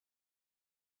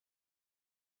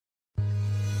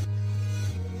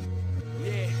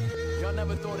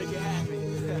never thought it could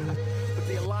happen. But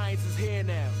the alliance is here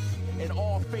now, and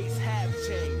all fates have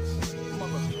changed.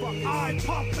 Motherfuckers. I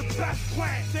pump the best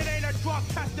plants. It ain't a drug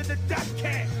test in the death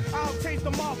can. I'll change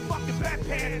the motherfucking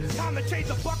bedpan. Time to change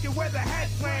the bucket where the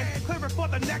heads land. Clear it for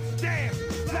the next dance.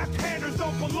 Left-handers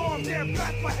don't belong near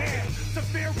Bethlehem.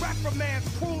 Severe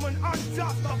reprimands, cruel and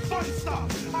unjust, the fun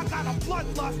stuff. I got a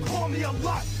bloodlust, call me a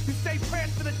lust. You say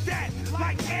prayers for the dead,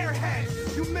 like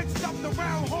airheads. You mixed up the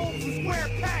round holes and square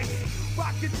pegs.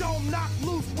 Rock your dome, knock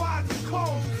loose rods and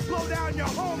cones. Blow down your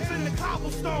homes in the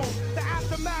cobblestone. The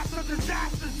aftermath of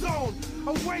disaster zone.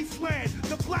 A wasteland,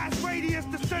 the blast radius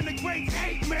disintegrates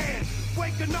 8 man.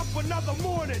 Waking up another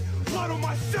morning, blood on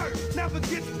my shirt, never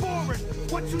gets boring.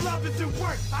 What you love isn't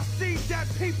work. I see dead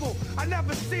people, I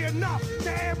never see enough.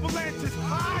 The ambulances,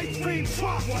 ice cream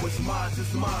truck. What's mine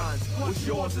is mine, what's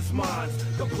yours is mine.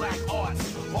 The black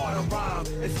arts, art of rhyme,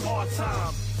 it's our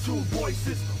time. 2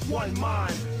 voices, 1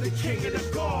 mind, the king and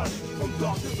the god. From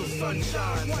darkness to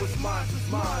sunshine, what's mine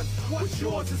is mine, what's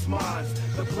yours is mine.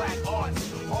 The black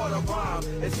arts, art of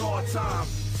rhyme, it's our time.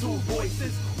 2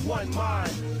 voices, 1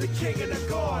 mind, the king and the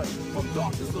god. From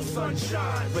darkness to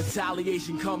sunshine.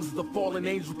 Retaliation comes as the fallen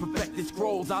angels perfect their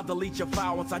scrolls. I'll delete your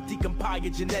file once I decompile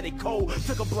your genetic code.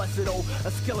 Took a blessed oath,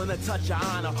 a skill and a touch of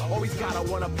honor. Always gotta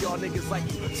one up y'all niggas like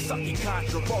you sucking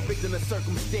contra. Fall victim to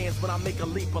circumstance when I make a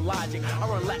leap of logic.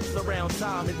 I relax around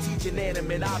time and teach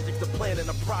inanimate objects to plan in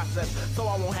the process, so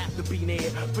I won't have to be near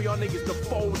for y'all niggas to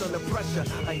fold under pressure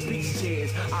like beach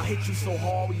chairs. I'll hit you so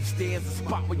hard where you stand, the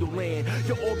spot where you land.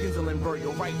 Your organs will invert,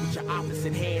 you'll right with your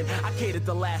opposite hand. I catered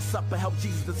the Last Supper, helped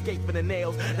Jesus escape from the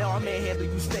nails. Now I manhandle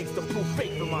you snakes to prove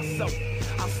faith in myself.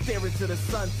 I'll stare into the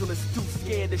sun till it's too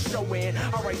scared to show in.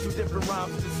 I write 2 different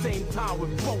rhymes at the same time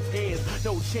with both hands.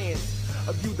 No chance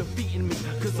of you defeating me,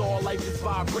 cause all life is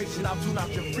vibration. I'll tune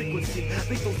out your frequency.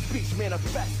 Lethal speech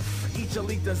manifest. Each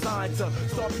elite designed to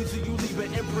stop you till you leave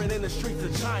an imprint in the streets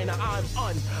of China. I'm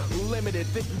unlimited.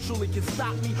 Think you truly can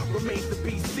stop me? Remains to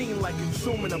be seen like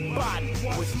consuming a body.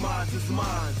 What's mine is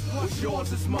mine, what's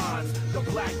yours is mine. The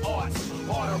black arts,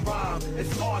 art of rhyme,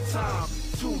 it's our time.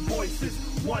 2 voices,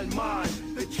 1 mind,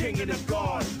 the king and the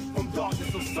god. From darkness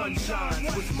to sunshine,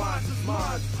 what's mine is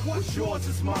mine, what's yours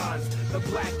is mine. The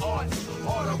black arts,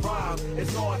 art of rhyme,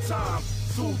 it's our time.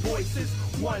 2 voices,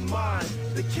 1 mind,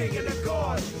 the king and the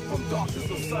god. From darkness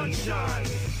to sunshine.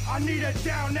 I need a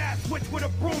down-ass witch with a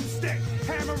broomstick,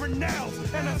 hammer and nails,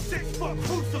 and a 6-foot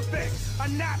crucifix. A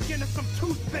napkin and some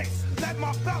toothpicks. Let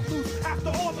my belt loose after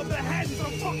all of the heads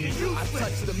I'm fucking useless. I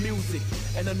touch the music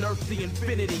and unearth the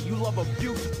infinity. You love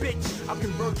abuse, bitch, I'll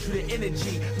convert you to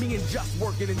energy. Me and Just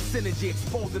working in synergy,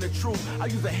 exposing the truth. I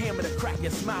use a hammer to crack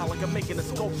your smile like I'm making a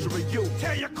sculpture of you.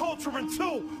 Tear your culture in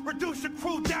 2, reduce your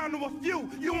crew down to a few.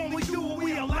 You only do what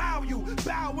we allow you.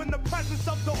 Bow in the presence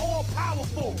of the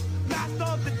all-powerful. Master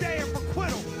of the day of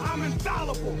requital, I'm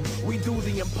infallible. We do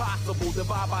the impossible,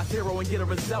 divide by 0 and get a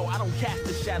result. I don't cast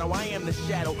the shadow, I am the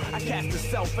shadow. I cast the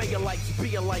self, A lights,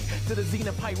 be a light. To the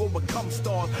zenith height we'll become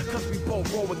stars. Cause we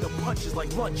both roll with the punches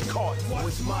like lunch cards.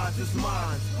 What's mine is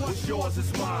mine, what's yours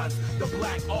is mine. The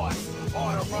black arts,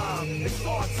 art of rhyme, it's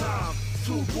our time.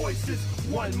 2 voices,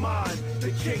 1 mind, the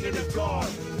king and the god.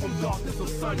 From darkness to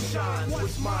sunshine,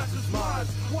 what's mine is mine,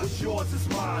 what's yours is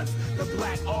mine. The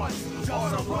black arts,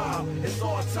 art of rhyme, it's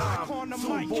our time.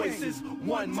 2 voices,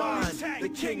 1 mind, the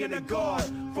king and the god.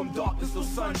 From darkness to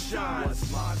sunshine,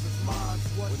 what's mine is mine,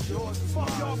 what's yours is mine.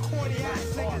 Fuck y'all corny ass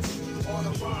niggas. Art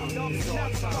of rhyme, it's our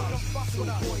time. 2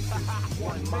 voices,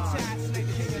 1 mind, the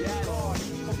king and the god.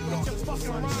 Get your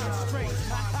fucking mind straight.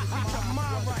 Get your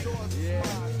mind right.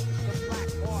 Yeah.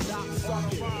 Stop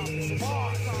sucking. You know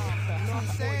what I'm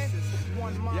saying?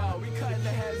 Yo, we cutting the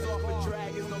heads off of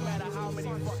dragons no matter how many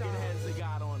fucking heads they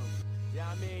got on them. Yeah,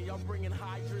 I mean, y'all bringing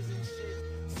hydras and